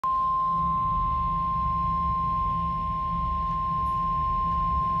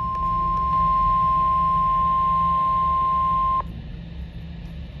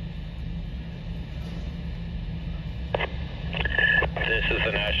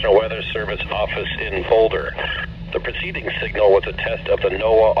National Weather Service office in Boulder. The preceding signal was a test of the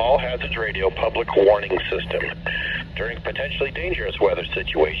NOAA All Hazards Radio public warning system. During potentially dangerous weather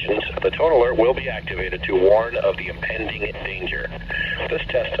situations, the tone alert will be activated to warn of the impending danger. This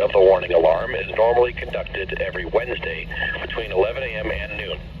test of the warning alarm is normally conducted every Wednesday between 11 a.m. and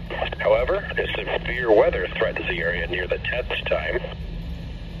noon. However, if severe weather threatens the area near the test time,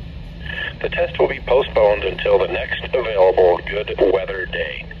 the test will be postponed until the next available good weather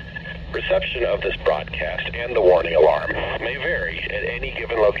day. Reception of this broadcast and the warning alarm may vary at any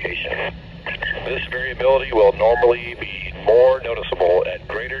given location. This variability will normally be more noticeable at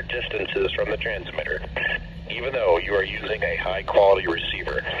greater distances from the transmitter, even though you are using a high-quality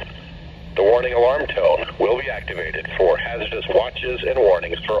receiver. The warning alarm tone will be activated for hazardous watches and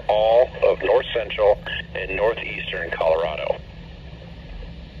warnings for all of north central and northeastern Colorado.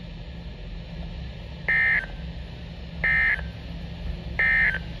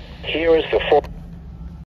 Here is the